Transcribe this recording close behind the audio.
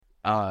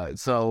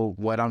So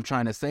what I'm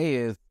trying to say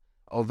is,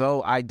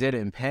 although I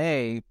didn't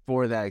pay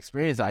for that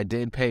experience, I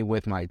did pay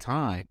with my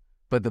time.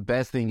 But the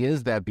best thing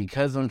is that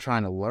because I'm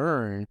trying to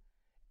learn,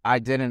 I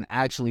didn't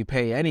actually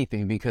pay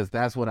anything because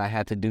that's what I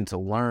had to do to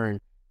learn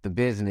the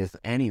business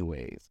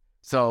anyways.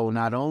 So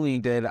not only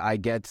did I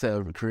get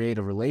to create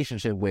a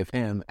relationship with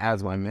him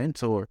as my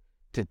mentor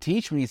to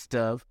teach me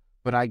stuff,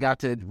 but I got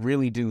to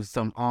really do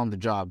some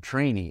on-the-job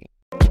training.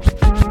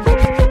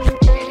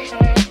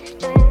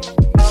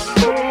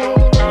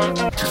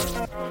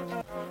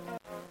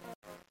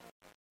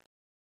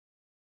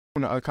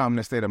 In an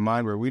uncommon state of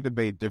mind where we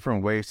debate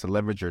different ways to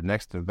leverage your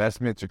next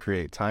investment to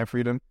create time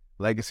freedom,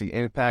 legacy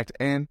impact,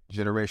 and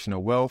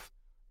generational wealth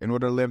in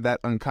order to live that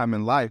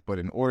uncommon life. But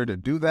in order to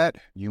do that,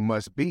 you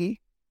must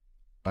be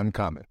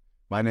uncommon.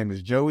 My name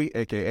is Joey,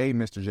 aka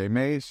Mr. J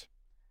Mays.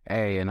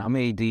 Hey, and I'm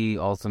AD,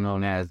 also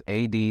known as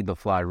AD the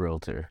Fly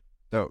Realtor.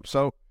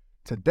 So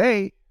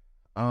today,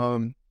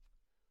 we're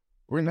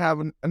gonna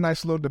have a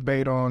nice little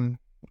debate on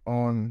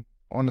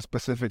a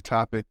specific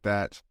topic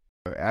that,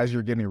 as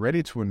you're getting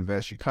ready to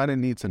invest, you kind of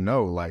need to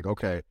know, like,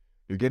 okay,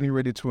 you're getting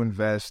ready to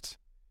invest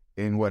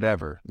in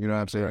whatever, you know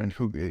what I'm saying,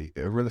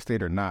 in real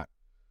estate or not.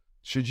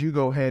 Should you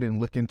go ahead and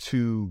look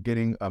into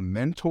getting a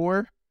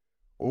mentor,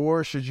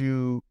 or should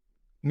you,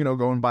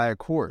 go and buy a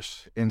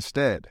course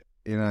instead?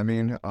 You know what I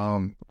mean?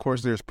 Of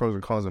course, there's pros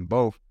and cons in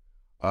both.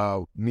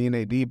 Me and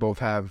AD both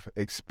have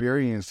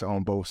experience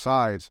on both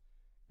sides,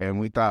 and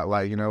we thought,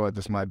 like, you know what,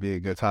 this might be a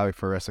good topic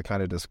for us to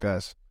kind of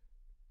discuss.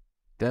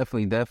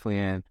 Definitely.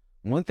 And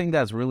one thing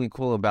that's really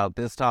cool about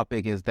this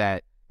topic is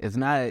that it's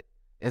not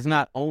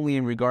only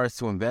in regards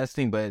to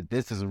investing, but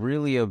this is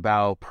really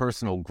about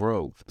personal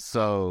growth.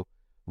 So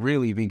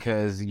really,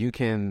 because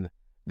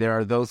there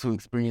are those who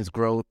experience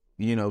growth,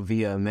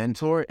 via a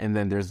mentor, and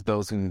then there's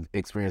those who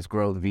experience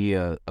growth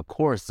via a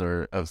course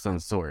or of some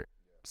sort.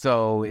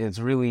 So it's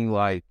really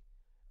like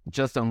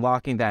just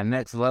unlocking that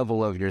next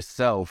level of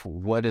yourself.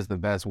 What is the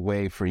best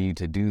way for you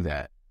to do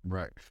that?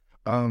 Right.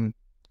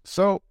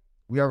 So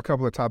we have a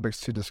couple of topics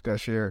to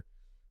discuss here,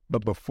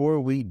 but before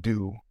we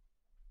do,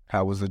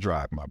 how was the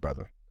drive, my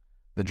brother?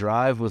 The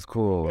drive was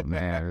cool,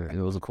 man. It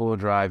was a cool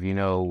drive.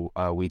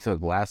 We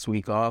took last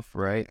week off,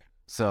 right?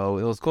 So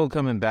it was cool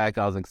coming back.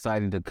 I was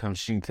excited to come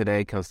shoot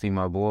today, come see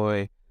my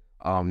boy.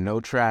 No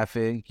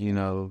traffic,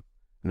 no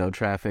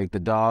traffic. The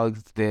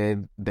dogs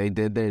did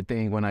their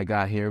thing when I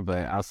got here,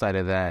 but outside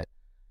of that,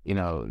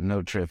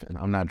 no tripping.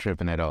 I'm not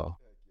tripping at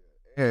all.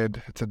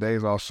 And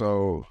today's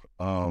also,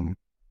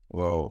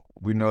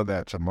 we know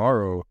that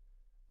tomorrow,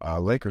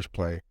 Lakers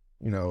play,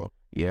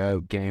 Yeah,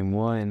 game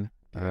 1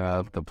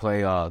 of the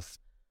playoffs.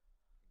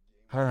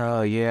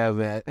 Oh, yeah,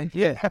 man.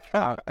 Yeah,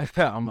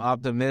 I'm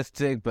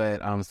optimistic,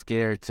 but I'm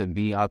scared to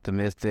be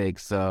optimistic.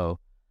 So,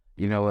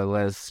 you know what?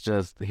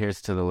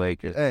 Here's to the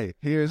Lakers. Hey,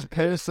 here's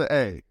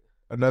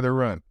another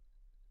run.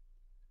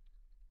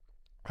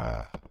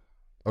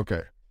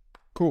 Okay,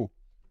 cool.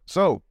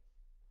 So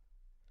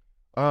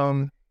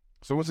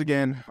once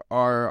again,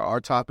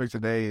 our topic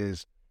today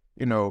is,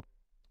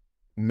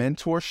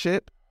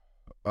 mentorship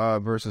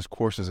versus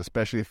courses,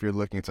 especially if you're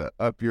looking to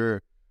up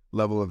your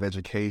level of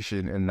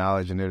education and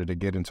knowledge in order to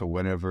get into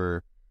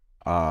whatever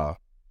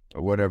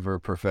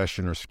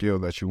profession or skill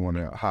that you want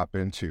to hop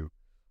into.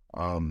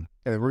 And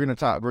we're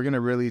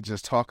gonna really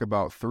just talk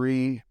about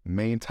 3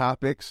 main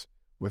topics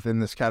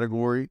within this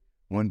category.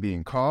 One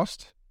being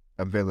cost,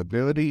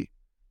 availability,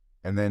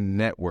 and then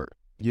network.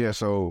 Yeah.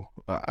 So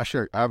I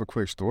have a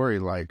quick story.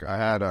 Like, I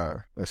had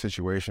a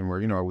situation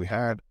where we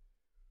had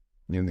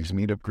these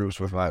meetup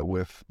groups with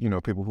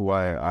people who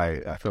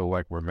I feel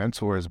like were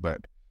mentors,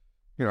 but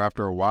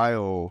after a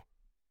while,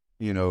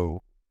 these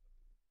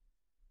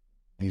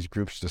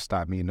groups just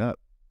stopped meeting up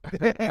at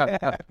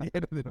the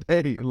end of the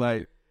day.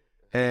 Like,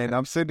 and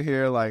I'm sitting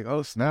here like,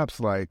 oh,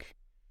 snaps. Like,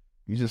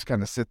 you just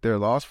kind of sit there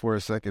lost for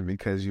a second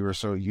because you were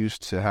so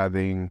used to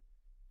having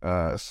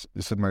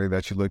somebody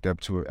that you looked up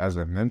to as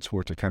a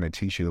mentor to kind of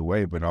teach you the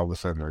way, but all of a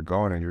sudden they're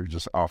gone and you're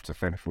just off to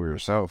fend for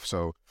yourself.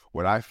 So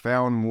what I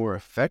found more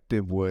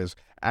effective was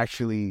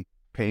actually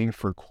paying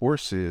for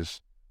courses.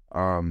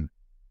 I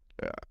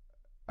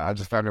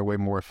just found it way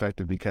more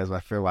effective because I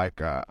feel like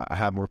I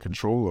have more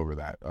control over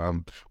that.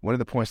 One of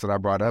the points that I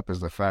brought up is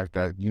the fact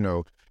that,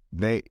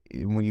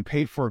 when you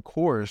pay for a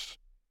course,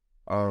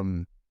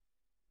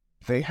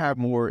 they have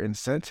more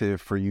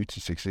incentive for you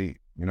to succeed.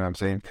 You know what I'm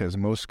saying? Because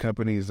most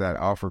companies that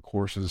offer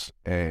courses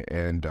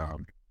and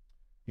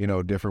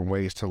different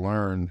ways to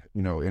learn,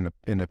 in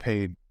a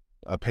paid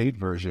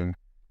version,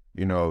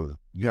 you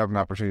have an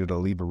opportunity to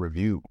leave a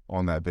review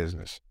on that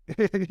business.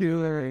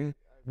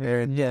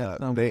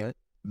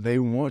 They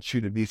want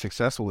you to be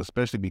successful,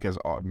 especially because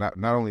not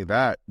only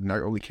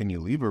can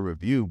you leave a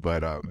review,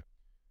 but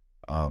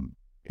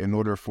in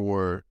order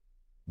for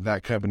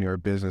that company or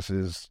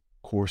business's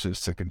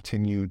courses to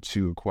continue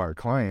to acquire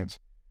clients,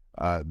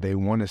 they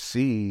want to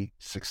see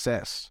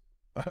success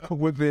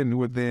within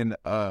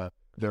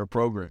their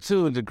program.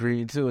 To a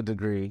degree.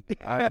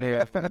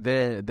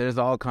 There's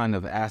all kind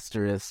of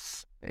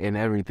asterisks in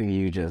everything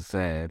you just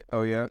said.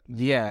 Oh, yeah?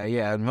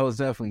 Yeah, most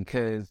definitely.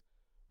 Because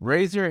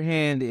raise your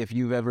hand if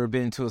you've ever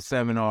been to a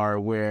seminar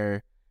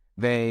where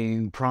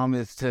they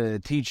promise to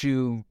teach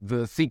you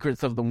the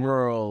secrets of the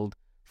world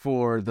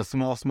for the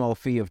small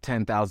fee of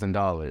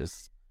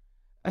 $10,000.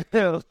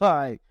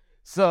 Like,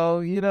 so,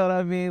 you know what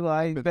I mean?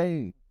 Like,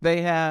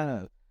 they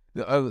have,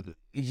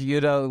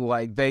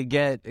 like, they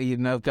get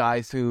enough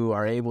guys who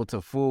are able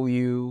to fool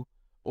you,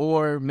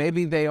 or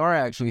maybe they are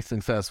actually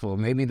successful.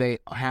 Maybe they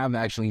have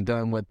actually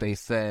done what they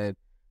said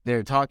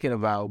they're talking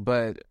about.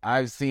 But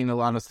I've seen a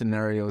lot of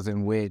scenarios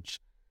in which,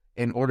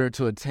 in order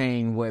to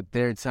attain what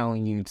they're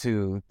telling you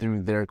to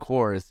through their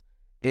course,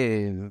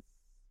 is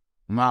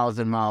miles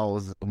and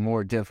miles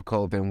more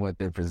difficult than what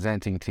they're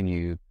presenting to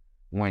you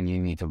when you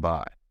need to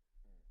buy.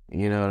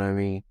 You know what I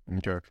mean?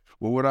 Okay.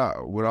 Well, what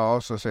I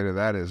also say to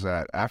that is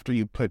that after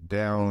you put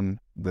down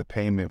the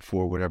payment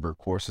for whatever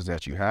courses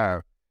that you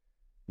have,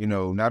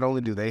 not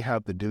only do they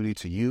have the duty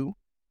to you,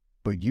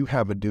 but you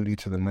have a duty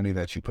to the money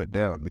that you put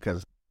down.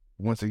 Because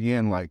once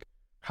again, like,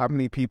 how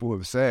many people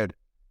have said,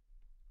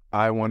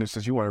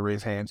 since you want to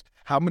raise hands,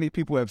 how many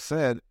people have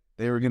said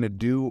they were going to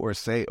do or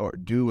say or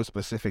do a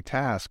specific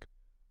task,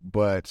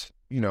 but,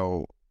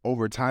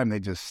 over time they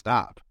just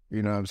stop,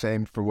 you know what I'm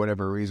saying, for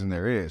whatever reason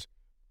there is.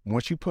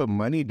 Once you put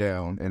money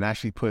down and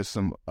actually put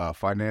some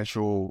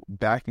financial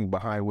backing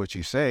behind what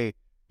you say,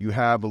 you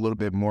have a little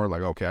bit more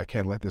like, okay, I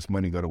can't let this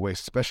money go to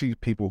waste, especially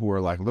people who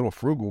are like a little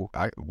frugal,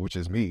 which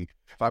is me.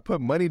 If I put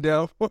money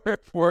down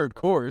for a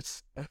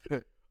course,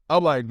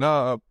 I'm like,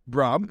 nah,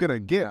 bro, I'm going to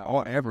get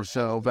on every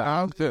show.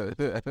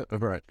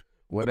 Right.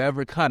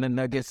 Whatever kind of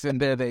nuggets in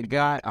there they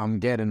got, I'm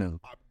getting them.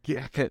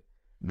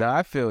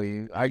 I feel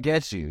you. I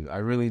get you. I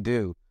really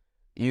do.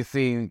 You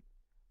see,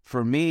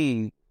 for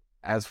me,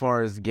 as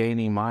far as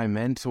gaining my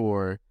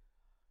mentor,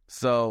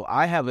 so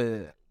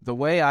the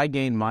way I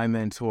gained my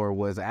mentor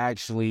was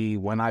actually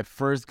when I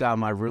first got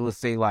my real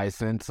estate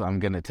license. I'm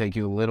going to take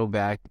you a little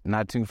back,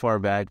 not too far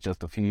back,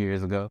 just a few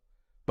years ago.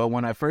 But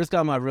when I first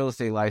got my real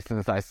estate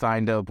license, I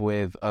signed up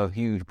with a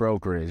huge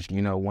brokerage,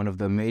 one of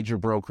the major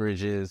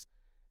brokerages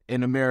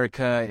in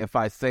America. If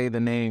I say the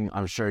name,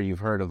 I'm sure you've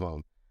heard of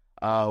them.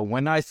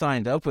 When I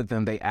signed up with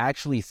them, they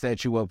actually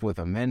set you up with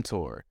a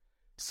mentor.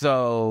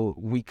 So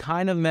we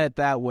kind of met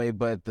that way,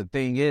 but the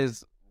thing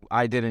is,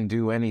 I didn't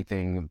do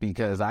anything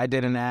because I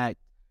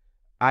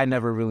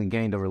never really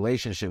gained a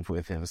relationship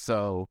with him.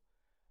 So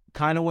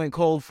kind of went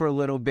cold for a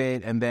little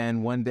bit, and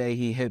then one day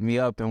he hit me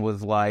up and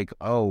was like,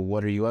 oh,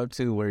 what are you up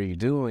to? What are you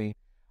doing?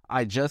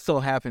 I just so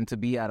happened to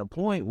be at a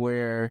point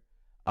where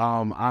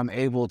I'm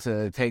able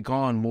to take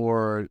on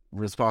more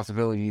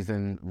responsibilities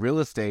in real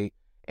estate,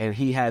 and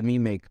he had me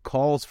make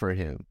calls for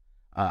him.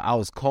 I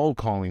was cold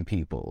calling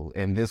people,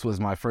 and this was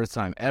my first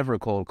time ever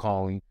cold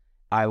calling.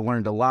 I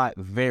learned a lot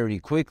very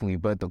quickly,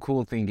 but the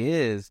cool thing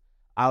is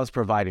I was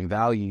providing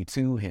value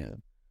to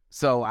him.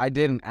 So I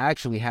didn't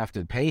actually have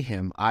to pay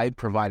him. I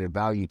provided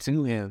value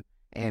to him,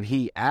 and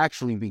he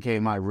actually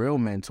became my real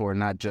mentor,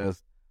 not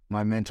just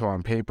my mentor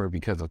on paper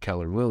because of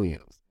Keller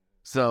Williams.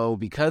 So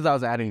because I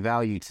was adding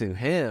value to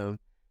him,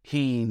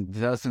 he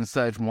thus and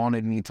such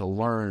wanted me to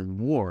learn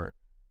more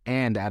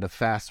and at a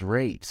fast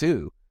rate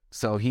too.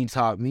 So he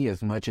taught me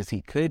as much as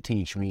he could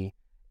teach me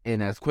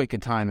in as quick a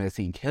time as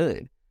he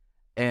could.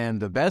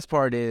 And the best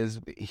part is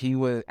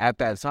at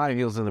that time,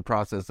 he was in the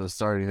process of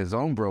starting his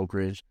own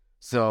brokerage.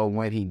 So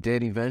when he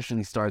did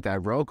eventually start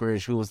that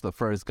brokerage, who was the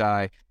first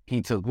guy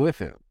he took with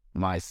him?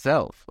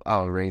 Myself.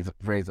 I'll raise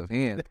a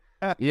hand.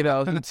 He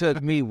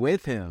took me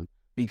with him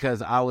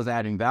because I was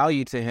adding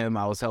value to him.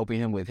 I was helping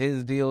him with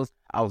his deals.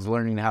 I was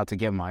learning how to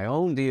get my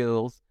own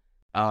deals.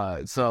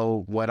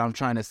 So what I'm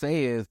trying to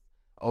say is,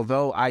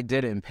 although I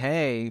didn't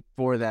pay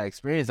for that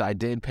experience, I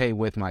did pay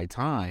with my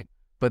time.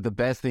 But the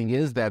best thing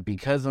is that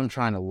because I'm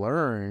trying to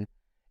learn,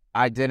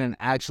 I didn't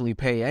actually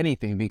pay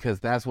anything because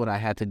that's what I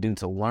had to do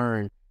to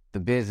learn the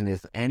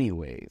business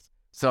anyways.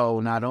 So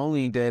not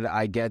only did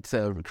I get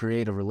to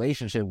create a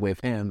relationship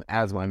with him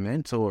as my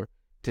mentor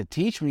to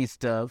teach me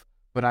stuff,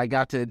 but I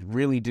got to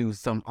really do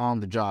some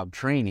on-the-job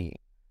training.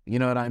 You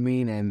know what I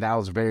mean? And that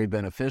was very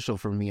beneficial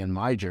for me in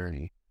my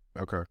journey.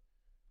 Okay.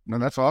 No,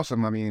 that's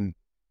awesome. I mean,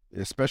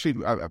 especially,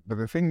 but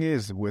the thing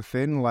is,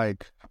 within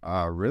like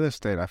real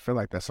estate, I feel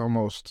like it's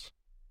almost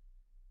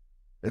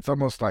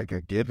like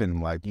a given.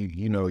 Like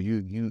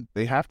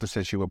they have to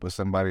set you up with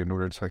somebody in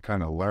order to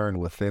kind of learn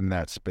within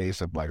that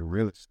space of like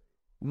real estate.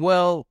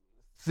 Well,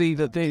 see,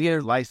 the thing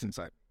is, license.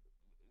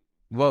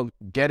 Well,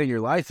 getting your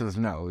license,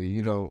 no,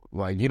 you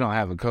don't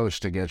have a coach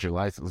to get your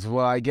license.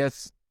 Well, I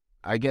guess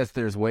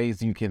there's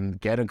ways you can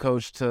get a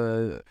coach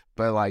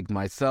but like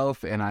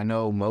myself, and I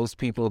know most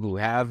people who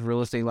have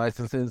real estate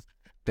licenses,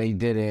 they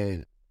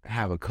didn't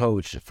have a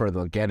coach for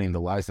getting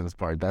the license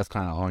part. That's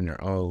kind of on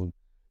your own.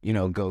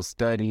 Go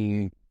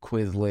study,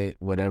 Quizlet,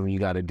 whatever you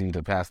got to do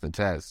to pass the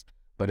test.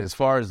 But as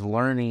far as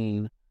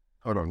learning,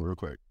 hold on real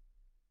quick.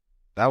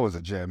 That was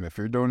a gem. If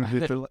you're going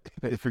to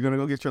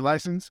go get your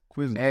license,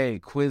 Quizlet. Hey,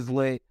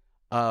 Quizlet,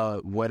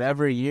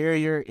 whatever year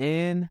you're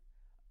in,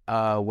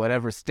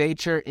 whatever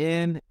state you're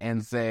in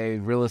and say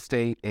real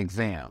estate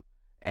exam,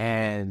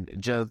 and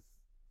just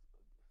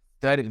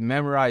study,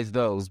 memorize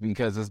those,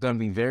 because it's going to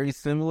be very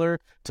similar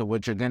to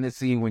what you're going to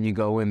see when you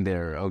go in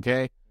there.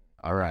 Okay.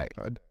 All right.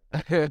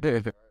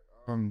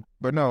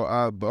 But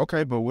no,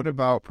 okay, but what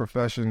about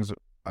professions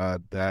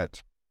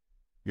that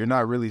you're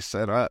not really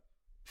set up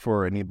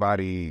for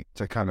anybody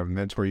to kind of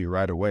mentor you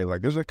right away?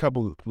 Like, there's a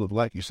couple of,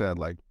 like you said,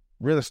 like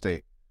real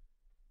estate.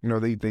 You know,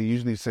 they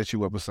usually set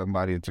you up with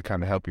somebody to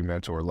kind of help you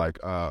mentor.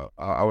 Like,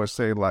 I would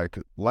say like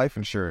life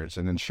insurance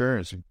and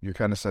insurance, you're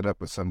kind of set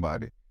up with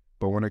somebody.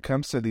 But when it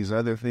comes to these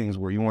other things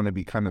where you want to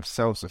be kind of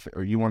self-sufficient,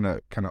 or you want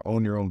to kind of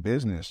own your own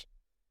business,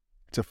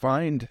 to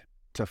find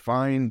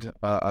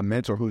a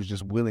mentor who's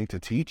just willing to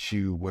teach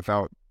you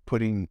without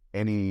paying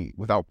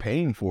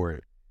for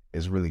it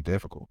is really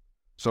difficult.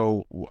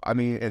 So, I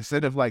mean,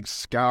 instead of like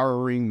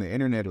scouring the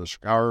internet or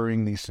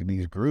scouring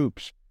these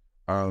groups,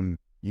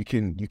 you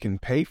can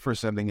pay for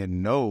something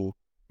and know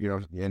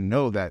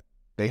that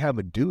they have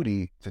a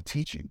duty to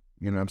teach you.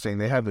 You know what I'm saying?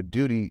 They have a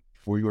duty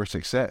for your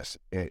success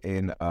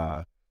in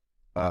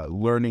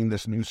learning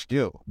this new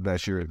skill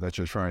that you're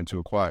trying to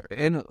acquire.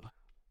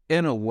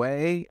 In a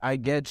way, I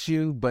get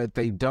you, but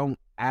they don't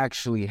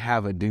actually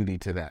have a duty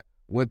to that.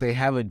 What they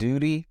have a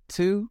duty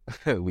to,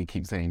 we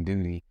keep saying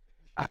duty,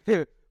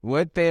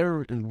 what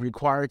they're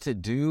required to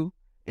do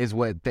is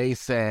what they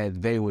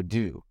said they would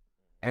do.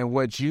 And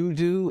what you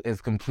do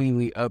is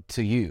completely up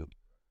to you.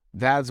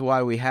 That's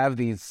why we have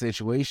these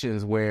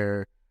situations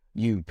where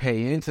you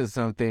pay into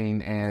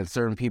something and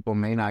certain people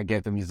may not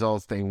get the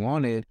results they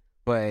wanted,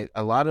 but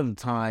a lot of the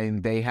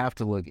time they have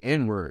to look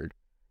inward.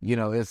 You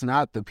know, it's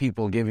not the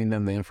people giving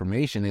them the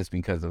information, it's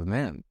because of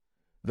them.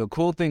 The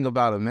cool thing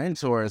about a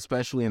mentor,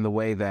 especially in the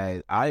way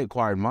that I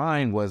acquired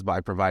mine, was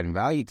by providing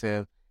value to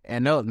him.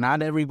 And no,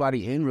 not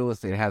everybody in real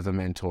estate has a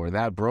mentor.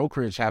 That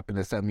brokerage happened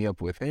to set me up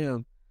with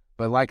him.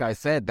 But like I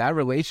said, that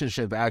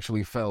relationship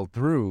actually fell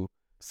through.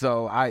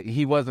 So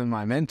he wasn't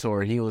my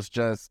mentor. He was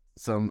just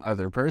some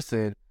other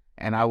person.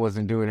 And I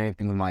wasn't doing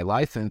anything with my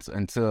license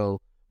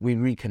until we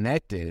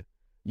reconnected.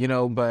 You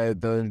know,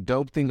 but the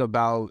dope thing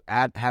about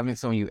having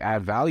someone you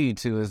add value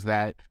to is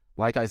that,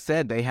 like I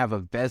said, they have a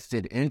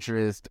vested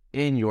interest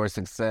in your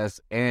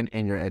success and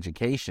in your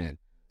education.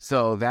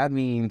 So that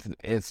means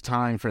it's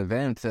time for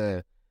them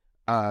to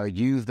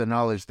use the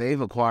knowledge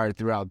they've acquired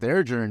throughout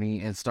their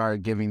journey and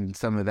start giving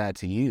some of that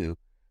to you.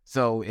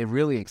 So it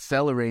really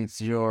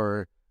accelerates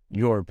your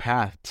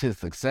path to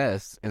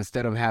success.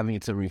 Instead of having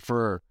to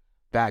refer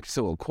back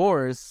to a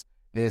course,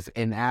 this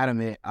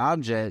inanimate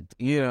object,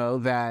 you know,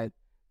 that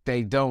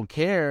they don't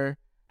care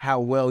how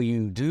well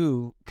you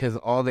do, because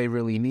all they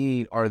really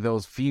need are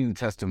those few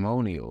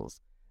testimonials.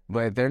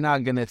 But they're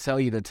not going to tell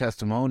you the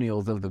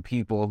testimonials of the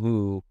people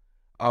who,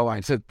 oh,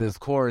 I took this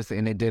course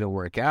and it didn't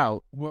work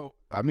out. Well,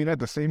 I mean, at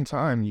the same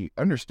time,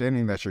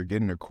 understanding that you're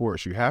getting a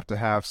course, you have to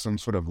have some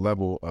sort of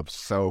level of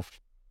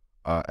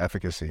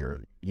self-efficacy,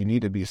 or you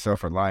need to be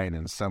self-reliant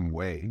in some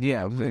way.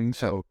 Yeah.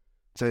 So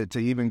to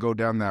even go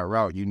down that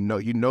route, you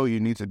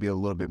need to be a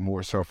little bit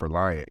more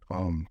self-reliant.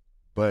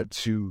 But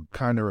to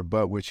kind of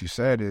rebut what you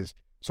said is,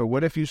 so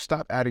what if you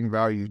stop adding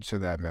value to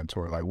that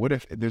mentor? Like, what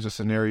if there's a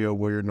scenario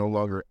where you're no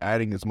longer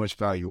adding as much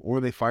value,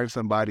 or they find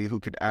somebody who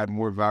could add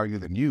more value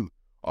than you?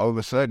 All of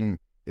a sudden,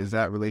 is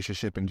that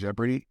relationship in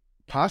jeopardy?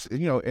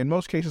 In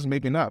most cases,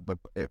 maybe not, but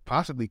it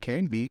possibly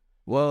can be.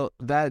 Well,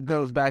 that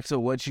goes back to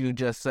what you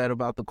just said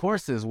about the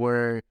courses,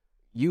 where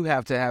you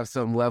have to have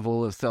some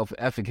level of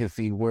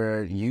self-efficacy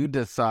where you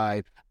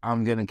decide,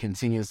 I'm going to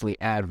continuously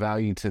add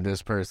value to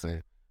this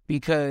person.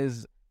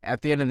 Because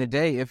at the end of the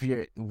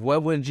day,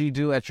 what would you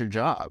do at your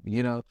job?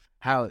 You know,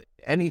 how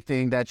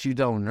anything that you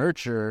don't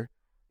nurture,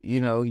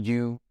 you know,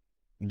 you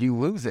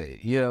lose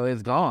it, you know,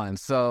 it's gone.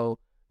 So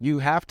you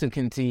have to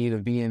continue to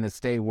be in a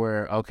state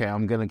where, okay,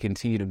 I'm going to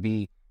continue to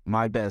be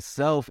my best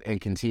self and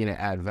continue to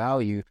add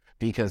value,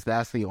 because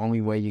that's the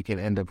only way you can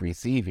end up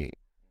receiving.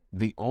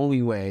 The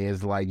only way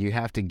is, like, you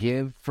have to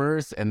give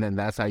first, and then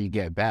that's how you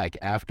get back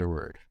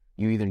afterward.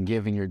 You either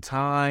give in your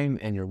time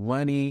and your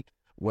money,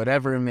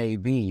 whatever it may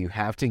be, you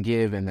have to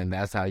give, and then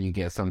that's how you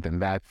get something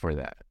back for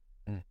that.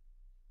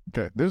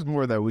 Okay, there's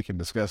more that we can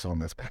discuss on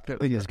this. I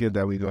think it's good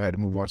that we go ahead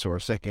and move on to our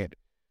second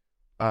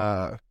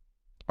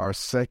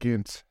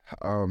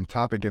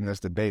topic in this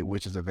debate,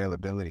 which is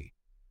availability.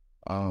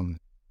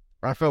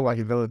 I feel like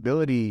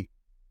availability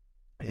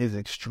is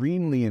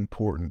extremely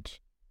important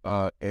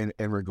in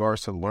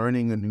regards to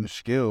learning a new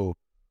skill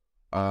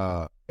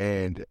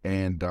and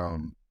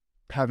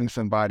having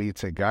somebody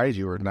to guide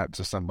you, or not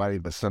just somebody,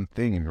 but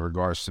something in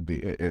regards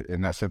to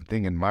and that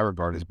something in my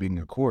regard is being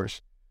a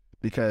course.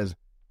 Because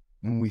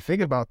when we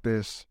think about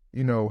this,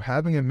 you know,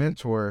 having a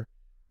mentor,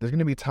 there's going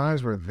to be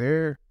times where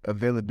their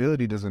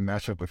availability doesn't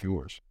match up with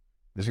yours.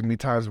 There's going to be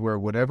times where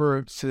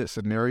whatever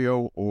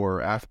scenario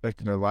or aspect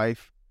in their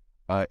life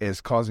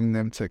is causing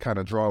them to kind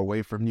of draw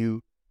away from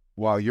you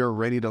while you're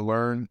ready to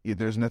learn.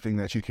 There's nothing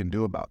that you can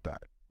do about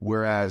that.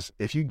 Whereas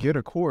if you get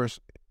a course,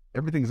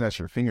 everything's at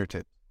your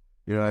fingertips.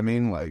 You know what I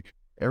mean? Like,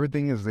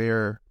 everything is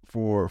there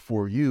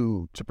for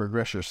you to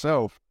progress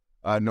yourself.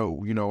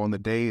 No, on the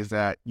days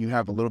that you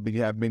have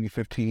you have maybe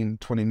 15,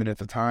 20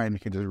 minutes of time, you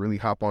can just really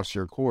hop onto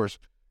your course,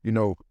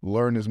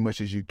 learn as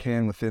much as you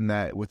can within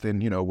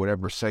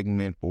whatever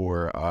segment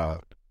or,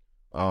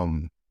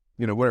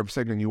 whatever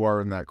segment you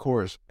are in that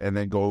course, and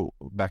then go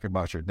back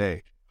about your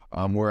day.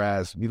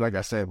 Whereas, like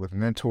I said, with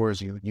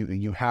mentors,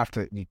 you have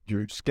to,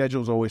 your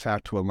schedules always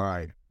have to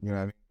align. You know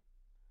what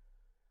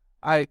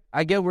I mean?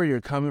 I get where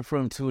you're coming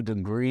from to a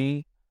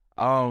degree.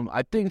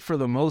 I think for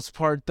the most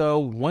part, though,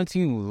 once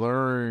you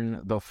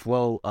learn the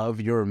flow of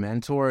your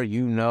mentor,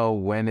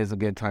 when is a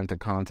good time to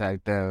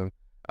contact them,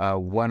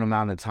 what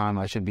amount of time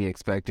I should be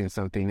expecting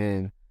something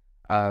in,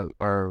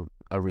 or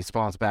a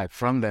response back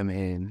from them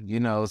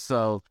in,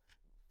 So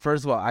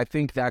first of all, I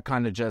think that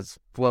kind of just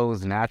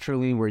flows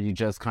naturally, where you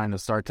just kind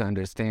of start to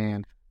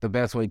understand the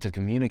best way to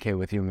communicate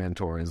with your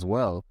mentor as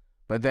well.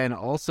 But then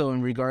also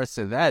in regards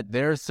to that,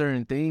 there are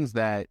certain things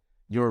that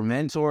your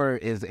mentor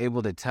is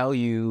able to tell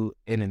you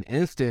in an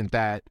instant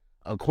that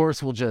a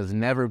course will just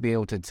never be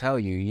able to tell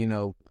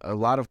you. A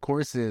lot of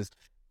courses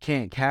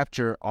can't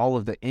capture all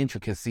of the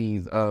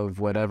intricacies of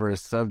whatever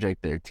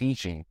subject they're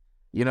teaching.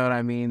 You know what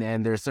I mean?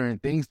 And there's certain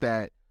things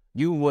that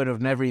you would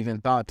have never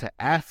even thought to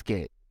ask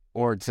it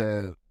or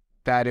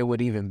that it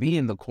would even be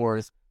in the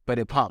course, but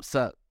it pops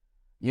up.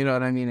 You know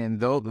what I mean?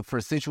 And for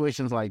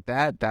situations like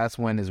that, that's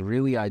when it's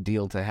really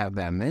ideal to have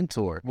that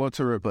mentor. Well,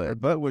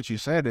 but what you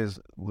said is,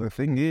 the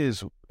thing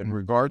is, in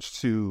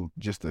regards to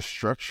just the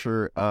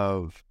structure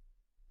of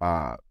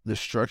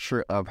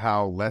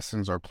how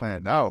lessons are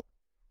planned out,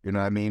 you know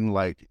what I mean?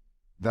 Like,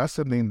 that's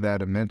something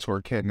that a mentor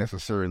can't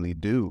necessarily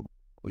do.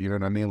 You know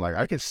what I mean? Like,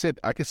 I could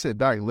sit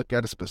back, look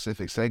at a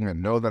specific segment,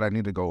 know that I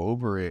need to go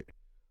over it.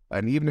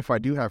 And even if I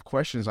do have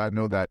questions, I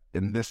know that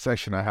in this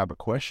section I have a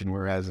question,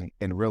 whereas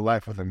in real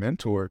life with a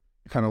mentor,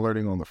 you're kind of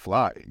learning on the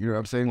fly. You know what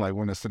I'm saying? Like,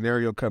 when a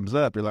scenario comes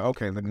up, you're like,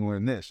 okay, let me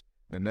learn this.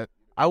 And that,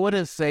 I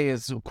wouldn't say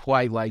it's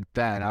quite like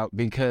that,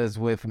 because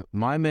with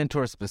my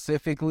mentor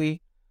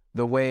specifically,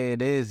 the way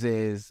it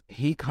is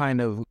he kind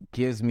of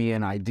gives me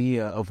an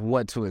idea of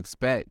what to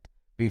expect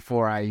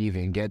before I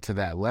even get to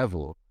that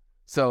level.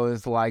 So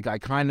it's like I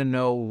kind of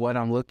know what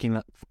I'm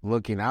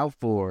looking out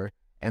for,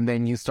 and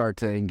then you start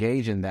to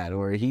engage in that.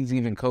 Or he's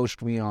even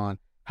coached me on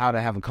how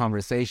to have a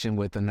conversation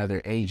with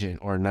another agent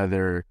or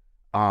another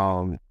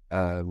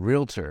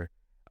realtor,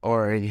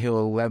 or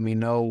he'll let me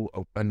know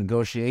a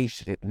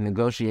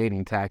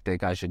negotiating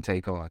tactic I should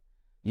take on.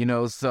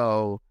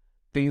 So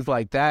things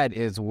like that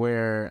is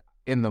where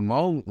in the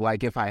moment,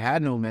 like if I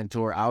had no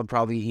mentor, I would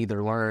probably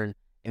either learn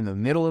in the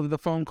middle of the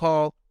phone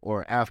call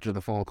or after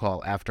the phone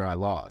call after I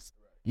lost.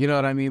 You know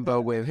what I mean?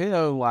 But with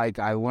him, like,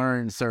 I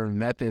learned certain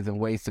methods and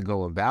ways to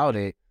go about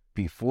it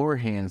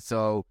beforehand.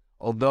 So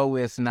although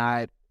it's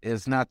not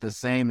the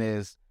same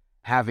as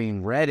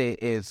having read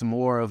it, it's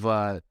more of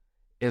a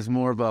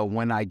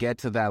when I get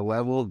to that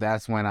level,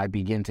 that's when I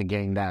begin to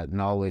gain that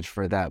knowledge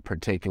for that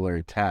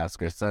particular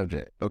task or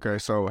subject. Okay,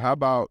 so how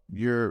about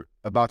you're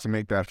about to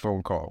make that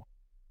phone call,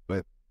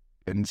 but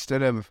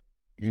instead of,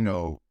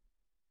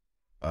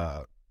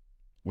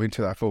 wait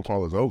till that phone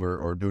call is over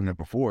or doing it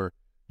before,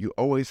 you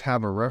always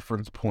have a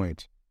reference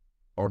point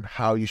on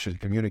how you should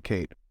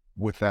communicate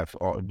with that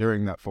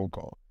during that phone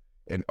call,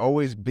 and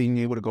always being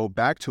able to go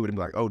back to it and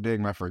be like, oh,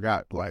 dang, I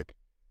forgot. Like,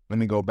 let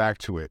me go back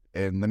to it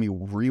and let me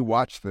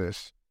rewatch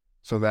this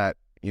so that,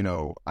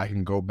 I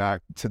can go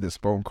back to this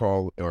phone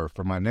call or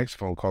for my next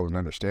phone call and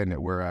understand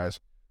it.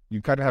 Whereas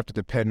you kind of have to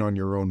depend on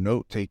your own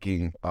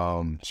note-taking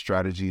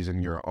strategies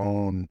and your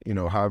own,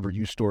 however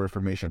you store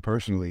information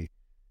personally,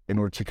 in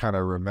order to kind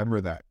of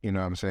remember that, you know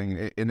what I'm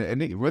saying?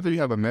 And whether you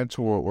have a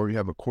mentor or you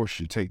have a course,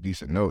 you take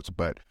decent notes.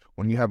 But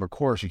when you have a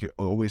course, you can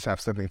always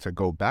have something to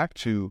go back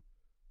to,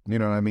 you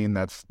know what I mean?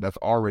 That's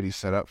already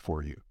set up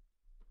for you.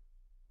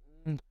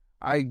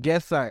 I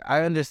guess I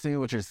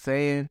understand what you're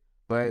saying,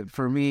 but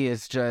for me,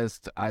 it's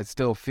just, I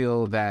still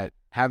feel that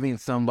having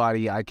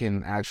somebody I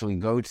can actually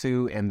go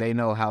to and they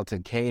know how to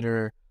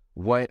cater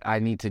what I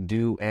need to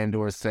do and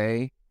or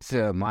say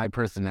to my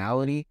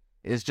personality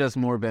is just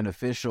more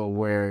beneficial,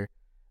 where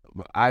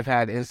I've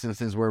had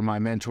instances where my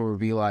mentor would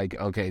be like,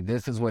 okay,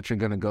 this is what you're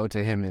going to go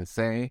to him and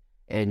say,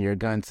 and you're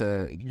going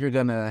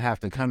to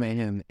have to come at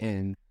him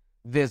in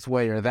this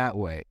way or that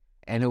way.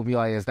 And he'll be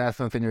like, is that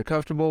something you're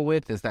comfortable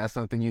with? Is that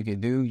something you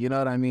can do? You know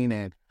what I mean?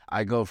 And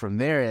I go from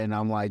there and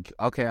I'm like,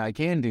 okay, I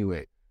can do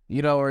it.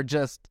 Or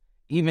just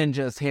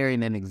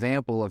hearing an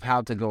example of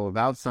how to go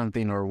about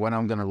something or what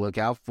I'm going to look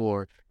out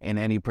for in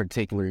any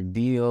particular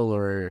deal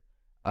or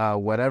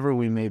whatever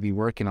we may be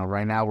working on.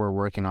 Right now, we're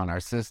working on our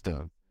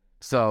system.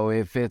 So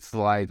if it's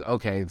like,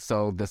 okay,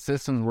 so the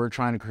systems we're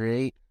trying to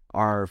create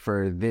are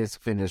for a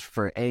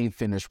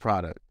finished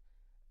product.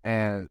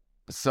 And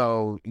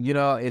so,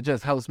 it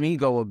just helps me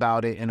go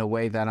about it in a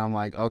way that I'm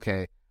like,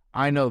 okay,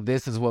 I know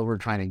this is what we're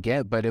trying to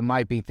get, but it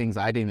might be things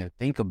I didn't even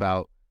think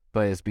about,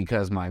 but it's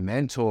because my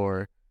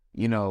mentor,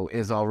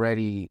 is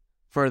already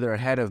further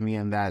ahead of me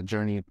in that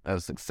journey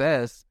of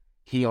success.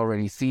 He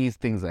already sees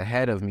things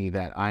ahead of me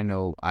that I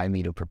know I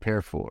need to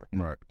prepare for.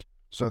 Right.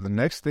 So the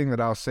next thing that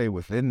I'll say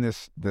within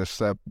this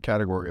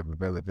subcategory of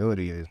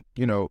availability is,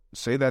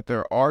 say that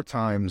there are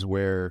times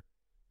where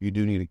you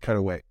do need to cut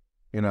away.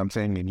 You know what I'm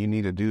saying? And you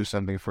need to do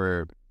something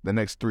for the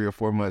next 3 or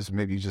 4 months.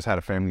 Maybe you just had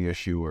a family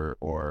issue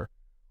or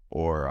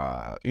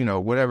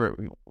whatever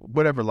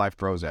life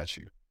throws at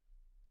you.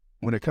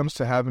 When it comes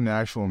to having an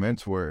actual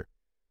mentor,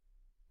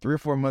 3 or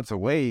 4 months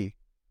away,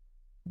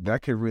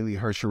 that could really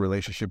hurt your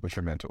relationship with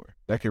your mentor.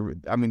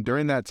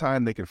 During that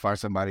time, they could find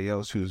somebody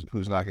else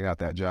who's knocking out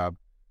that job.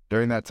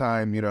 During that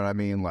time, you know what I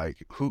mean?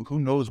 Like, who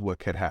knows what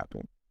could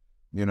happen?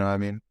 You know what I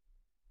mean?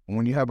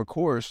 When you have a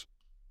course,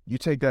 you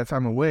take that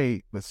time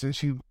away, but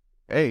since you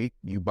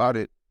bought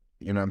it,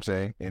 you know what I'm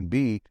saying? And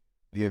B,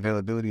 the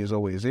availability is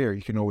always there.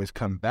 You can always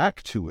come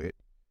back to it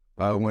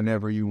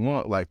whenever you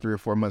want, like 3 or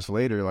 4 months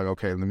later, like,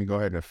 okay, let me go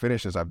ahead and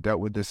finish this. I've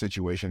dealt with this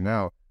situation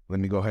now. Let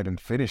me go ahead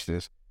and finish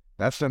this.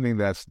 That's something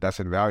that's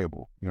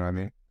invaluable. You know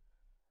what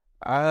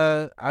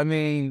I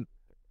mean?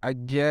 I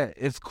get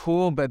it's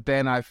cool, but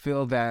then I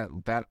feel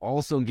that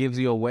also gives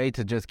you a way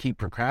to just keep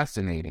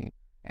procrastinating.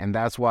 And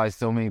that's why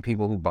so many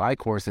people who buy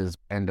courses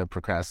end up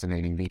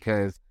procrastinating,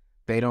 because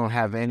they don't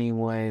have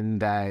anyone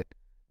that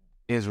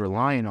is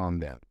relying on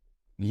them.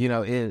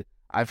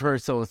 I've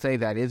heard someone say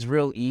that it's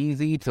real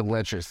easy to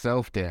let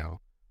yourself down.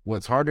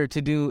 What's harder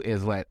to do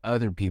is let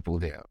other people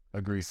down.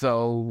 Agree.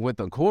 So with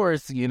the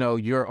course,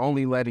 you're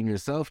only letting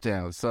yourself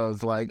down. So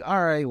it's like,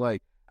 all right,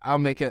 like I'll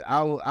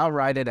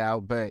write it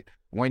out, but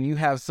when you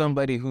have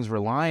somebody who's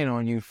relying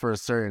on you for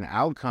certain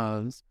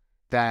outcomes,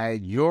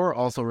 that you're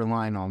also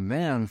relying on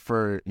them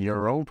for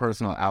your own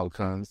personal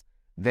outcomes,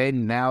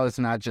 then now it's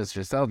not just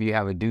yourself. You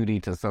have a duty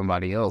to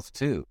somebody else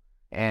too.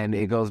 And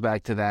it goes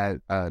back to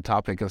that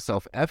topic of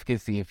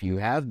self-efficacy. If you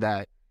have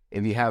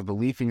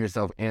belief in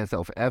yourself and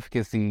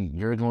self-efficacy,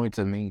 you're going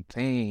to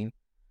maintain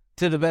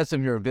to the best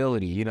of your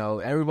ability.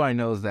 Everybody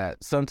knows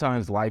that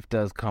sometimes life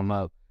does come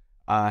up.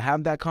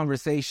 Have that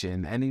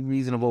conversation. Any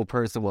reasonable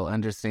person will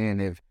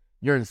understand if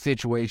you're in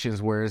situations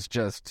where it's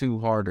just too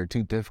hard or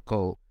too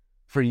difficult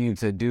for you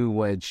to do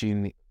what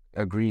you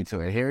agreed to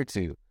adhere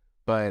to.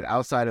 But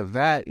outside of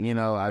that,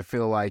 I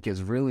feel like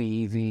it's really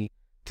easy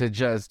to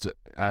just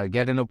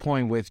get in a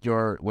point with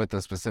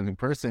a specific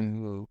person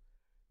who,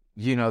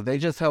 they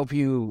just help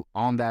you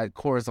on that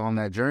course, on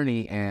that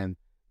journey, and,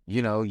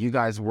 you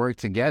guys work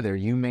together.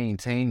 You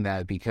maintain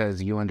that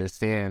because you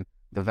understand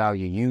the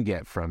value you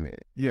get from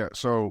it. Yeah,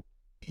 so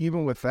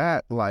even with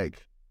that,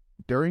 like,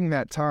 during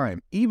that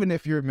time, even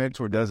if your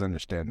mentor does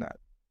understand that,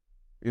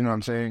 you know what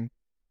I'm saying?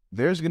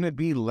 There's going to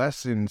be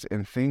lessons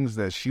and things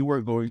that you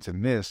are going to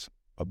miss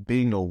of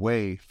being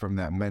away from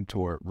that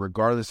mentor,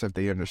 regardless if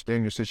they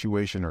understand your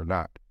situation or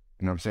not.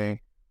 You know what I'm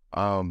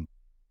saying?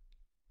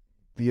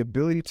 The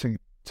ability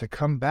to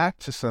come back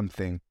to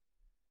something,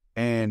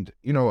 and,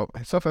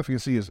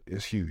 self-efficacy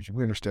is huge.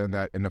 We understand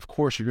that. And of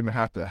course, you're going to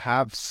have to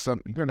have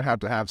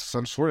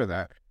some sort of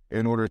that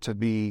in order to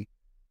be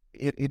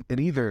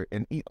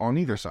on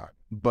either side.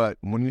 But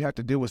when you have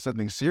to deal with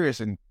something serious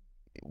and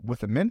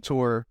with a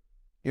mentor,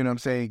 you know what I'm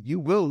saying, you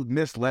will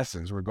miss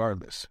lessons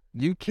regardless.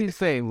 You keep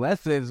saying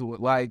lessons,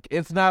 like,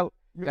 it's not,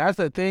 that's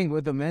the thing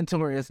with a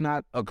mentor, it's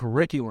not a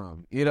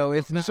curriculum.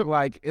 It's not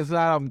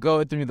I'm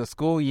going through the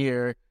school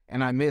year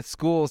and I missed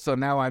school, so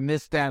now I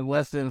missed that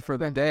lesson for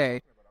the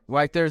day.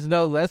 Like, there's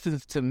no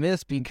lessons to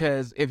miss,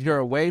 because if you're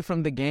away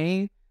from the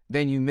game,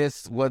 then you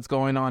miss what's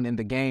going on in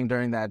the game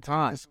during that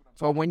time.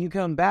 So when you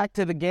come back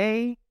to the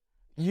game,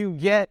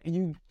 it's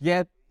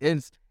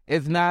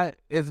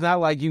not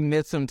like you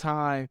miss some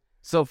time.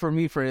 So for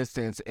me, for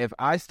instance, if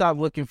I stop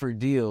looking for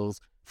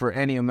deals for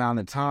any amount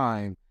of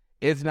time,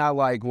 it's not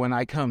like when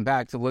I come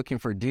back to looking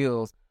for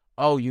deals,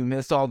 oh, you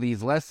missed all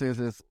these lessons.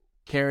 It's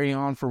carry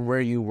on from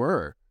where you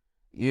were.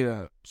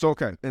 So,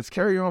 okay, let's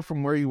carry on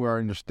from where you were. I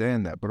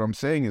understand that. But what I'm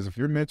saying is, if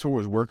your mentor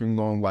was working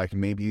on, like,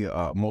 maybe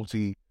a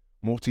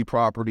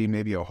multi-property,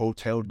 maybe a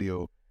hotel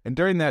deal, and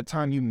during that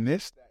time you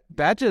missed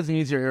that just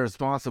means you're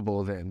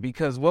irresponsible then,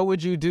 because what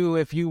would you do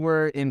if you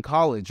were in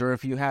college or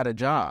if you had a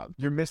job?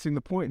 You're missing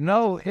the point.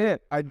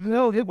 Wait.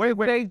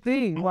 Same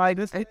thing.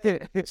 Like,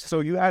 so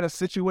you had a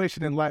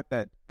situation in life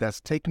that's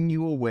taking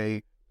you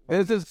away.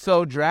 This is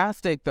so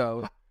drastic,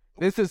 though.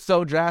 This is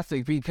so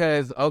drastic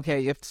because,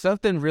 okay, if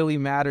something really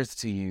matters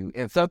to you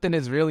and something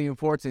is really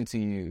important to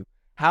you,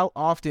 how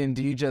often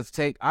do you just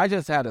take, I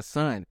just had a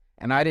son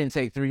and I didn't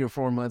take 3 or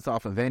 4 months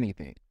off of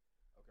anything.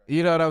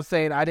 You know what I'm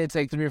saying? I didn't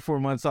take 3 or 4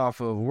 months off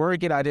of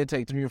working. I didn't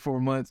take 3 or 4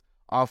 months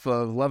off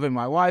of loving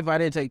my wife. I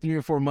didn't take 3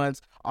 or 4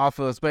 months off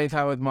of spending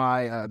time with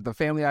the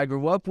family I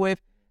grew up with.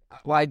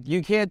 Like,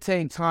 you can't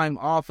take time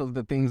off of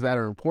the things that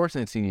are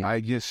important to you.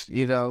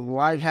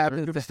 Life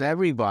happens to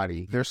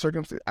everybody. There's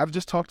circumstances. I've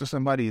just talked to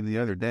somebody the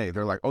other day.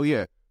 They're like, oh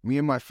yeah, me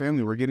and my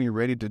family, we're getting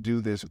ready to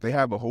do this. They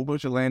have a whole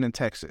bunch of land in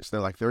Texas.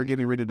 They're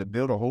getting ready to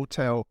build a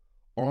hotel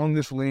on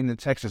this land in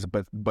Texas,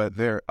 but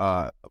their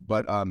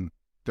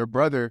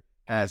brother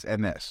has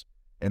MS,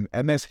 and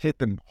MS hit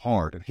them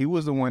hard, and he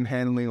was the one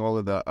handling all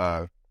of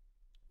the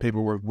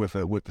paperwork with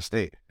the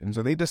state, and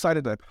so they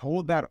decided to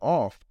hold that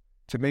off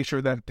to make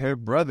sure that their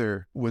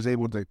brother was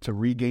able to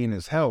regain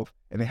his health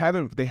and they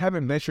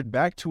haven't ventured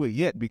back to it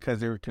yet because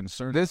they're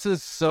concerned. This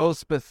is so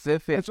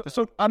specific.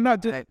 So I'm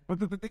not just. But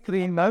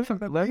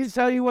let me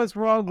tell you what's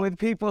wrong with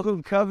people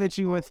who covet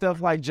you and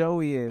stuff like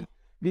Joey is,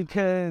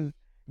 because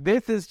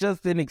this is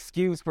just an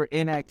excuse for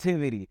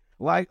inactivity.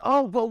 Like,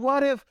 oh, but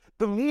what if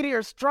the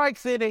meteor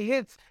strikes it and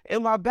hits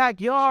in my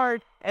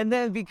backyard, and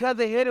then because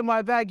it hit in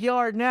my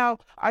backyard, now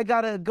I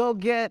gotta go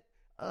get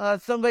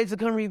somebody to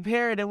come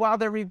repair it, and while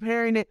they're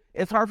repairing it,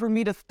 it's hard for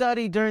me to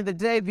study during the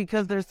day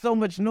because there's so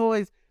much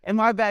noise in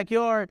my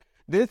backyard.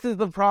 This is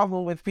the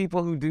problem with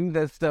people who do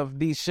this stuff.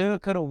 These shoulda,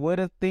 coulda,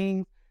 woulda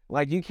things.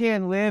 Like, you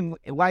can't live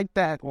like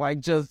that, like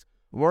just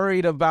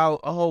worried about,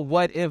 oh,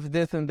 what if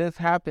this and this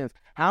happens?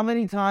 How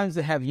many times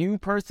have you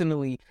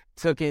personally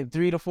taken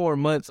 3 to 4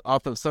 months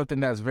off of something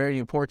that's very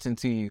important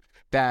to you,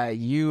 that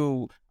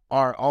you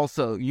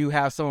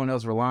have someone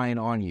else relying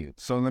on you?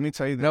 So let me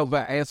tell you this. No,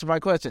 but answer my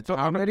question. So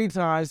how many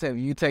times have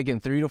you taken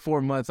 3 to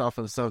 4 months off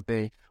of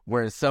something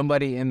where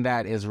somebody in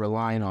that is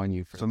relying on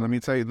you? So let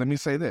me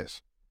say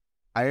this.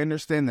 I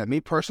understand that. Me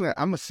personally,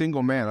 I'm a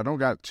single man. I don't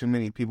got too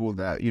many people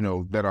that,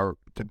 that are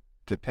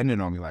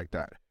dependent on me like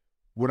that.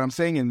 What I'm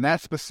saying in that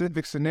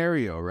specific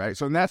scenario, right?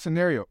 So in that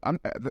scenario,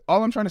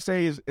 all I'm trying to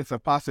say is it's a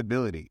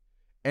possibility.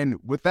 And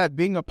with that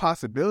being a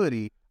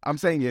possibility, I'm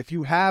saying if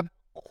you have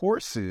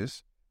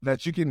courses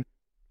that you can,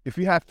 if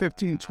you have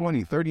 15,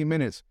 20, 30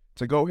 minutes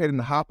to go ahead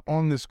and hop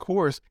on this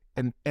course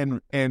and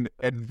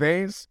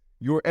advance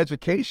your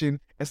education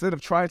instead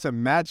of trying to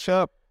match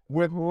up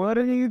with what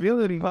are the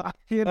ability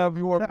of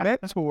your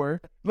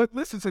mentor. Look,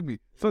 listen to me.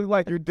 So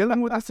like you're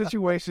dealing with a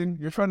situation,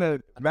 you're trying to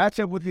match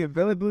up with the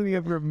availability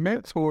of your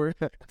mentor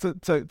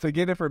to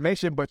get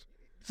information, but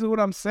this is what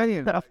I'm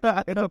saying.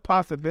 It's a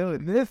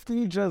possibility.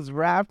 You just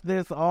wrap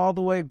this all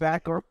the way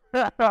back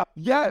around.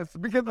 Yes,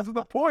 because this is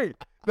the point.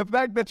 The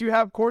fact that you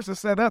have courses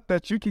set up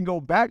that you can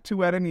go back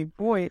to at any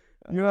point,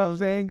 you know what I'm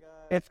saying?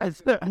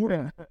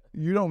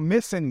 You don't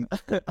miss any.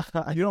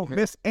 You don't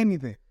miss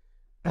anything.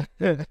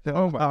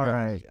 Oh my. All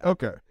right.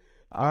 Okay.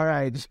 All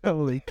right,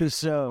 Joey.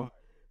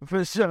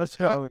 For sure,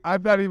 Joey.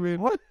 I'm not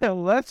even. What?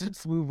 Let's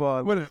just move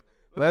on.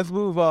 Let's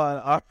move on.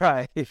 All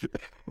right.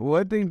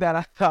 One thing that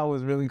I thought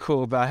was really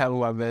cool about having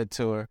my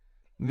mentor,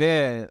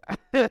 man,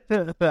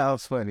 that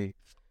was funny.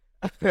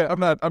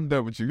 I'm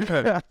done with you.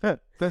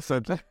 That's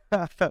something.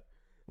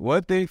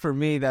 One thing for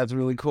me that's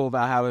really cool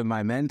about having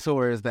my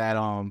mentor is that,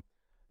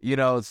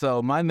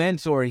 so my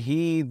mentor,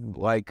 he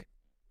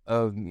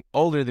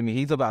older than me.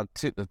 He's about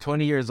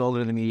 20 years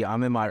older than me.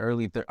 I'm in my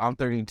I'm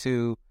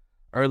 32,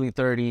 early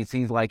 30s.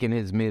 He's like in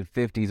his mid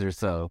 50s or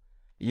so.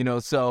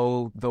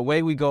 So the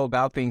way we go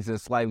about things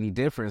is slightly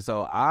different.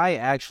 So I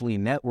actually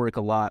network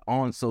a lot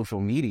on social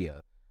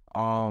media.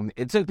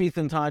 It took me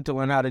some time to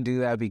learn how to do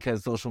that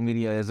because social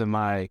media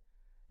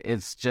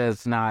it's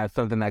just not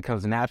something that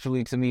comes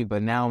naturally to me,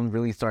 but now I'm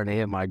really starting to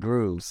hit my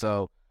groove.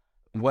 So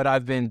what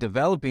I've been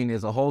developing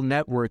is a whole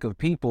network of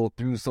people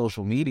through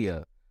social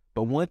media.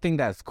 But one thing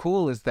that's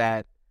cool is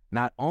that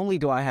not only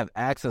do I have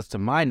access to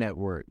my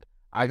network,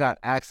 I got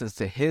access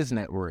to his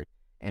network.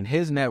 And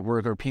his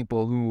network are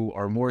people who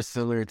are more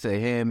similar to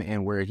him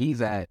and where he's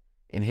at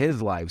in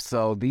his life.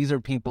 So these are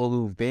people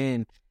who've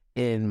been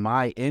in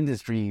my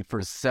industry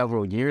for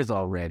several years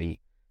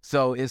already.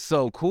 So it's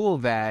so cool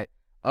that,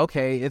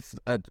 okay, it's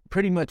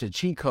pretty much a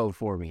cheat code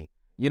for me.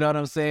 You know what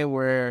I'm saying?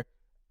 Where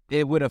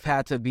it would have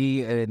had to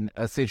be in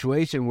a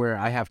situation where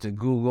I have to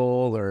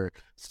Google or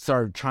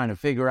start trying to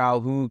figure out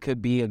who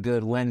could be a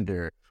good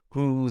lender,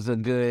 who's a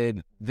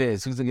good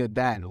this, who's a good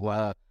that.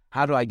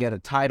 How do I get a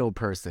title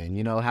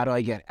person? How do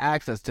I get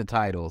access to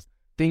titles?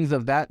 Things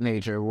of that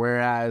nature.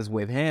 Whereas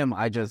with him,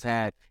 I just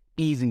had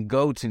easy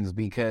go-tos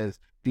because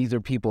these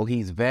are people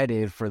he's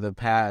vetted for the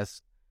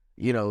past,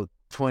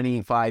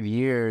 25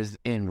 years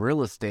in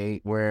real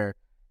estate, where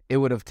it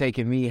would have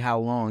taken me how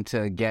long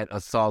to get a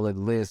solid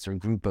list or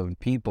group of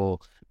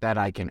people that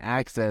I can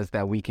access,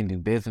 that we can do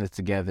business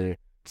together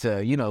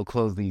to,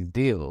 close these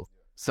deals.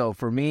 So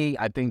for me,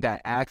 I think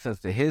that access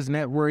to his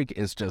network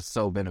is just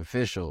so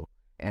beneficial.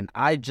 And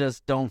I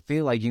just don't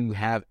feel like you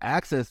have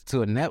access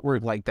to a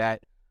network like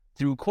that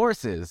through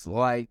courses.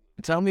 Like,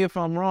 tell me if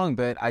I'm wrong,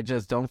 but I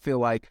just don't feel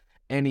like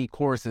any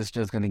course is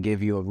just going to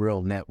give you a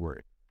real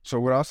network. So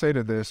what I'll say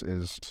to this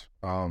is,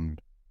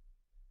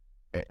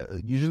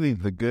 usually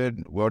the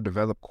good,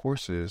 well-developed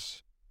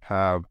courses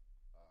have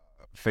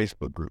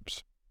Facebook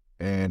groups.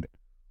 And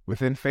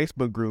within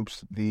Facebook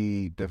groups,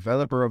 the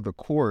developer of the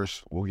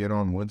course will get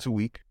on once a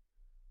week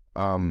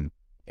and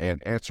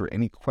answer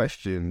any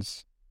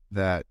questions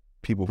that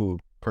people who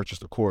purchase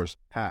the course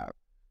have.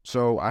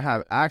 So I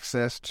have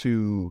access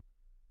to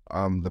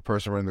the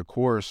person running the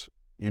course,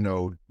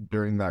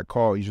 during that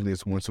call. Usually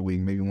it's once a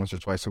week, maybe once or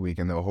twice a week,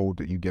 and they'll hold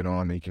that you get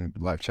on and you can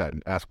live chat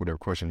and ask whatever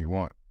question you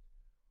want.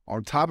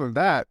 On top of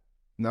that,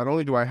 not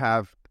only do I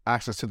have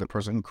access to the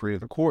person who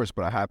created the course,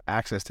 but I have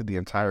access to the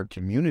entire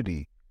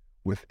community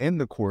within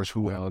the course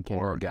who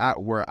are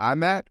at where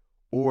I'm at,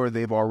 or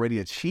they've already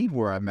achieved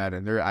where I'm at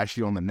and they're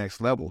actually on the next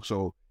level.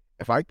 So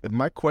if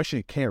my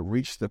question can't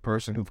reach the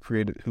person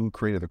who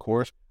created the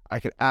course, I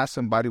could ask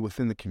somebody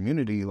within the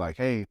community, like,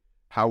 hey,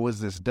 how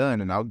was this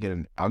done? And I'll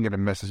get a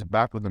message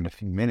back within a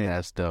few minutes.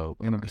 That's dope.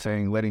 You know what I'm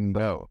saying? Letting me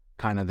know.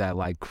 Kind of that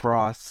like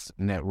cross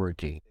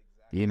networking,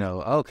 you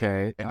know?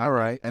 Okay. And All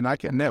right. And I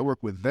can network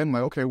with them.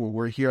 Like, okay, well,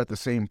 we're here at the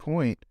same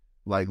point.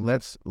 Like,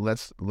 let's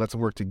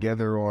work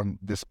together on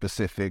this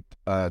specific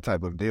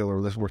type of deal, or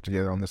let's work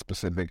together on this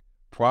specific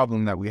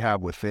problem that we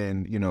have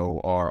within, you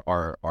know,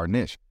 our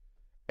niche.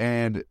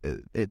 And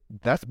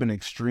that's been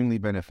extremely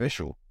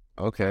beneficial.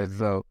 Okay.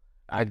 So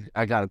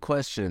I got a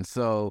question.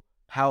 So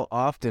how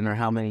often or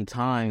how many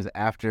times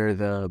after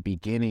the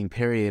beginning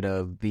period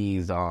of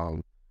these,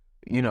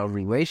 you know,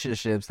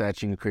 relationships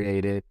that you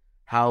created,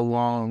 how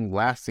long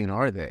lasting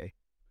are they?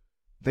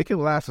 They can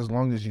last as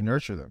long as you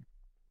nurture them.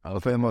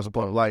 For the most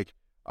part, like,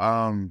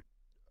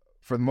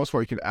 for the most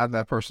part, you can add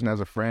that person as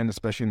a friend,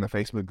 especially in the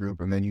Facebook group,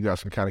 and then you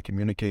guys can kind of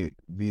communicate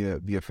via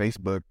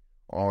Facebook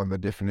on the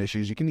different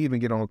issues. You can even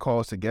get on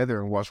calls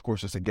together and watch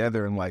courses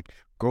together and like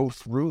go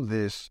through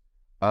this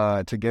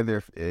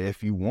together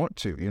if you want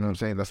to. You know what I'm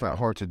saying? That's not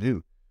hard to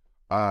do.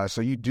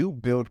 So you do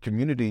build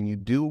community and you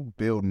do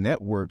build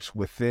networks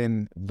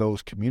within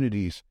those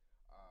communities,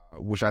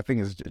 which I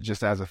think is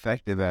just as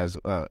effective as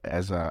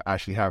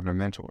actually having a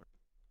mentor.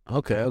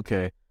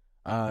 Okay.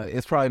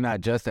 It's probably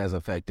not just as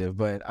effective,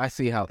 but I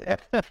see how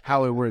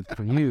it works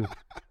for you.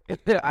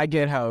 I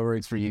get how it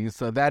works for you.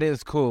 So that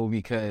is cool,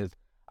 because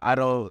I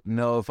don't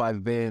know if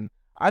I've been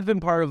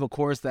part of a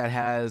course that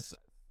has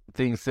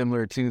things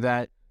similar to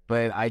that,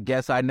 but I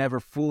guess I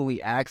never fully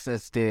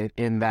accessed it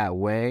in that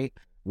way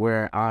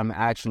where I'm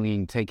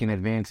actually taking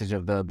advantage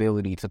of the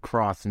ability to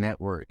cross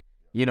network,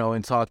 you know,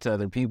 and talk to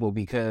other people,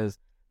 because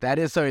that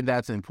is something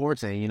that's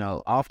important. You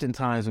know,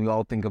 oftentimes we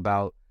all think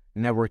about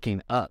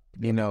networking up,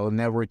 you know,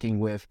 networking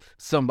with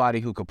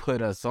somebody who could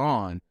put us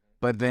on.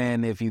 But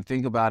then if you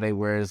think about it,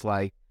 where it's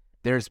like,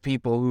 there's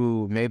people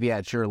who maybe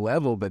at your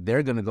level, but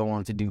they're going to go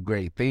on to do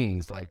great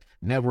things, like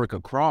network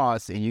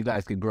across, and you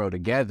guys could grow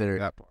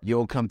together.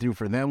 You'll come through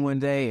for them one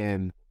day,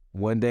 and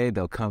one day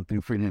they'll come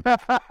through for you.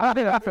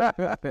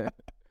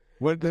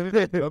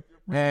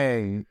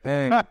 Hey.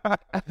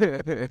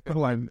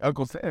 Like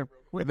Uncle Sam.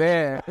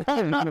 There.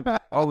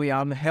 Oh,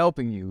 yeah, I'm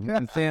helping you.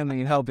 And Sam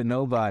ain't helping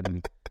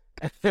nobody.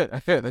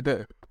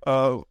 Okay.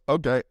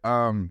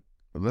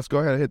 Let's go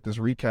ahead and hit this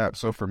recap.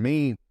 So for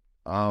me,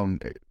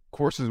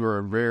 courses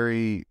were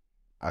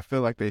I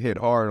feel like they hit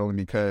hard, only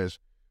because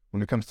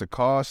when it comes to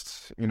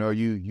costs, you know,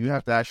 you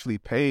have to actually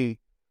pay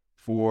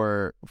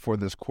for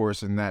this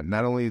course, and that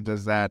not only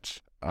does that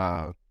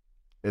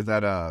is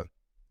that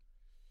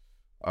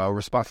a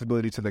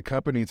responsibility to the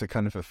company to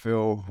kind of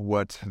fulfill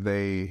what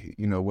they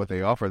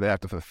offer. They have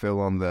to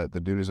fulfill on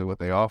the duties of what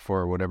they offer,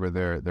 or whatever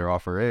their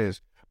offer is.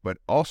 But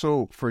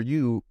also for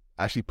you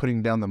actually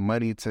putting down the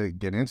money to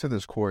get into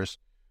this course,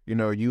 you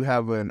know, you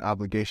have an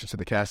obligation to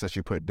the cash that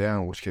you put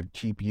down, which could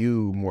keep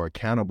you more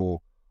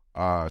accountable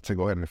to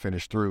go ahead and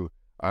finish through.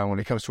 When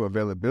it comes to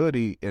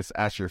availability, it's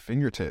at your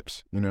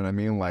fingertips. You know what I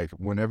mean? Like,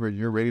 whenever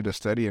you're ready to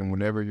study and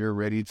whenever you're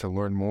ready to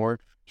learn more,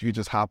 you can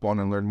just hop on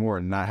and learn more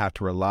and not have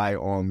to rely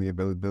on the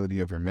availability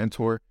of your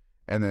mentor.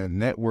 And then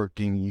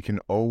networking, you can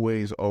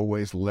always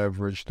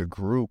leverage the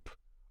group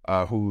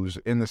who's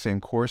in the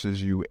same course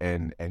as you,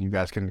 and you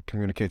guys can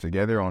communicate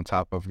together on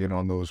top of getting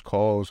on those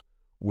calls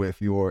with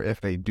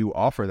if they do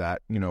offer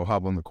that, you know,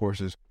 hop on the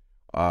courses,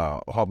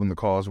 hop on the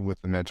calls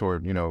with the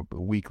mentor, you know,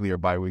 weekly or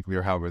bi-weekly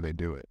or however they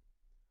do it.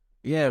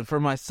 Yeah, for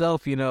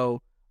myself, you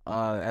know,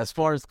 as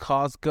far as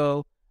costs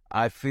go,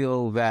 I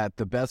feel that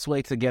the best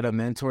way to get a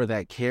mentor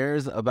that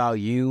cares about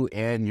you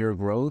and your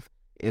growth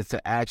is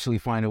to actually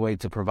find a way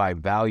to provide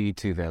value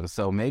to them.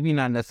 So maybe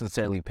not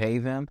necessarily pay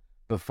them,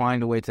 but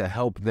find a way to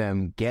help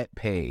them get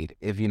paid,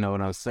 if you know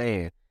what I'm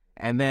saying.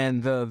 And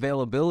then the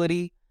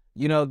availability,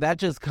 you know, that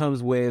just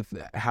comes with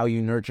how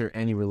you nurture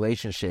any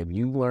relationship.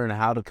 You learn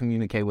how to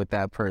communicate with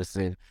that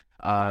person.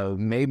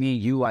 Maybe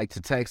you like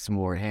to text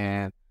more,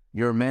 and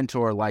your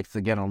mentor likes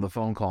to get on the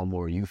phone call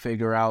more. You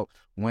figure out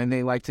when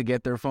they like to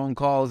get their phone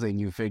calls, and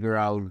you figure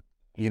out,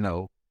 you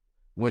know,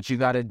 what you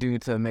got to do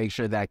to make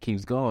sure that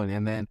keeps going.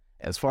 And then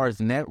as far as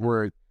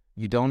network,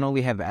 you don't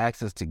only have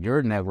access to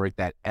your network,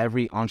 that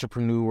every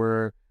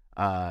entrepreneur,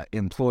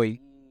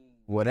 employee,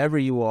 whatever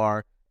you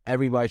are,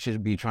 everybody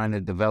should be trying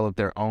to develop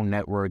their own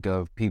network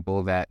of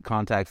people, that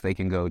contacts they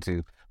can go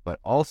to. But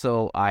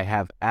also, I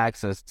have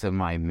access to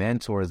my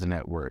mentor's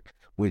network,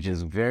 which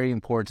is very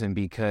important,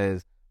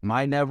 because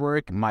my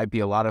network might be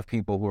a lot of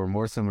people who are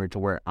more similar to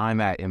where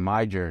I'm at in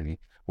my journey,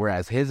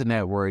 whereas his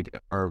network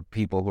are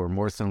people who are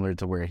more similar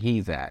to where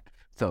he's at.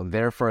 So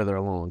they're further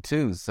along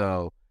too.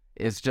 So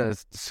it's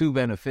just so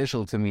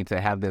beneficial to me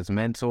to have this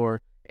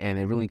mentor, and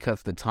it really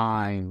cuts the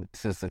time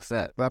to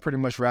success. That pretty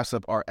much wraps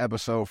up our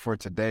episode for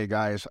today,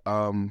 guys.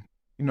 You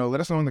know, let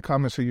us know in the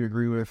comments who you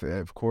agree with.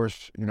 Of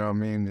course, you know what I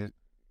mean?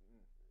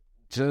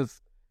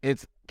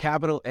 It's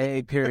capital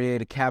A,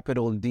 period,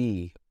 capital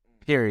D,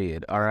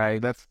 period. All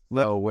right?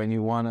 So when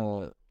you want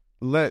to...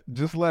 Let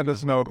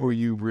us know who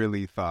you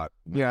really thought.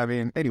 Yeah, I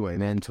mean, anyway.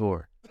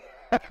 Mentor.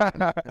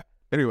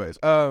 Anyways,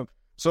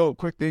 So,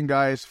 quick thing,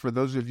 guys, for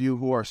those of you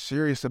who are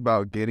serious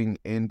about getting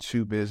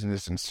into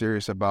business and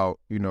serious about,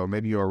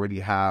 maybe you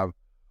already have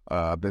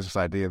a business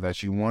idea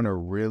that you want to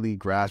really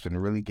grasp and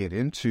really get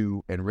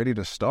into and ready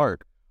to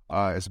start,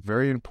 it's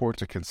very important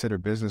to consider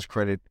business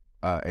credit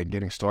and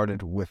getting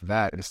started with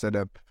that instead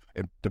of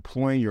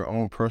deploying your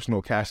own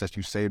personal cash that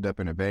you saved up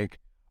in a bank.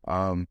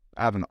 I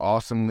have an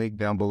awesome link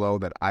down below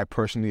that I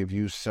personally have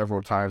used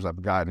several times.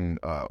 I've gotten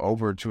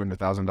over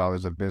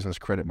 $200,000 of business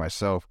credit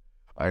myself.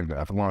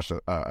 I've launched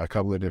a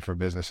couple of different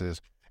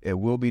businesses. It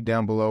will be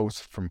down below.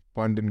 It's from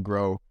Fund and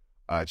Grow.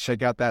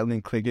 Check out that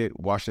link, click it,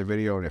 watch the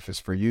video, and if it's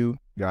for you,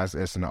 guys,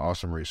 it's an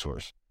awesome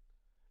resource.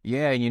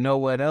 Yeah, and you know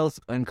what else?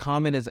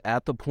 Uncommon is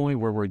at the point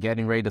where we're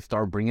getting ready to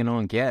start bringing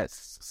on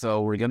guests.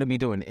 So we're going to be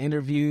doing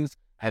interviews,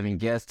 having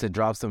guests to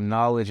drop some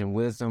knowledge and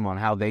wisdom on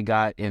how they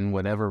got in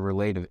whatever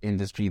related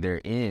industry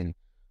they're in.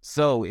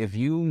 So if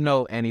you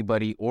know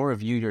anybody, or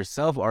if you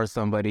yourself are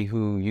somebody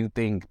who you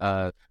think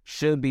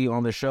should be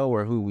on the show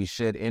or who we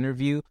should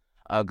interview,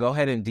 go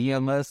ahead and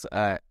DM us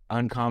at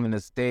Uncommon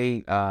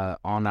Estate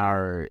on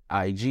our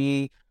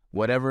IG,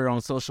 whatever on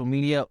social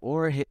media,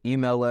 or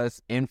email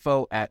us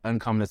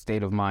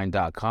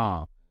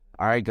info@uncommonestateofmind.com.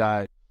 All right,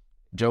 guys.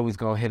 Joey's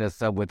going to hit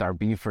us up with our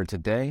B for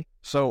today.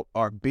 So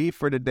our B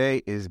for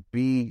today is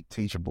be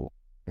teachable,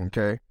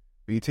 okay?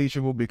 Be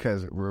teachable,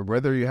 because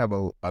whether you have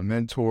a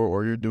mentor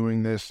or you're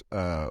doing this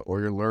or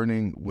you're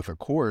learning with a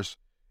course,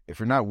 if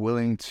you're not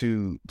willing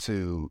to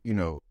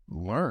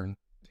learn,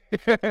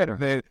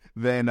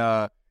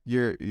 then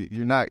you're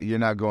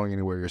not going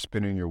anywhere. You're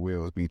spinning your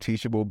wheels. Be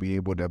teachable, be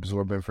able to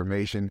absorb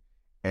information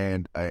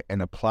and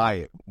apply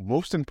it.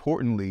 Most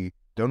importantly,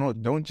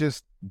 don't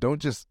just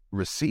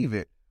receive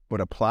it, but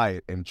apply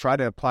it, and try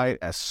to apply it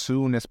as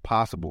soon as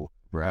possible,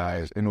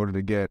 guys, in order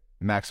to get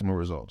maximum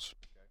results.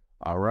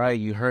 All right,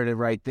 you heard it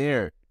right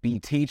there. Be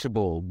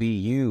teachable, be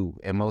you,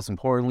 and most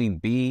importantly,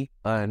 be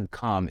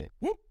uncommon.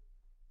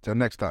 Till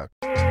next time.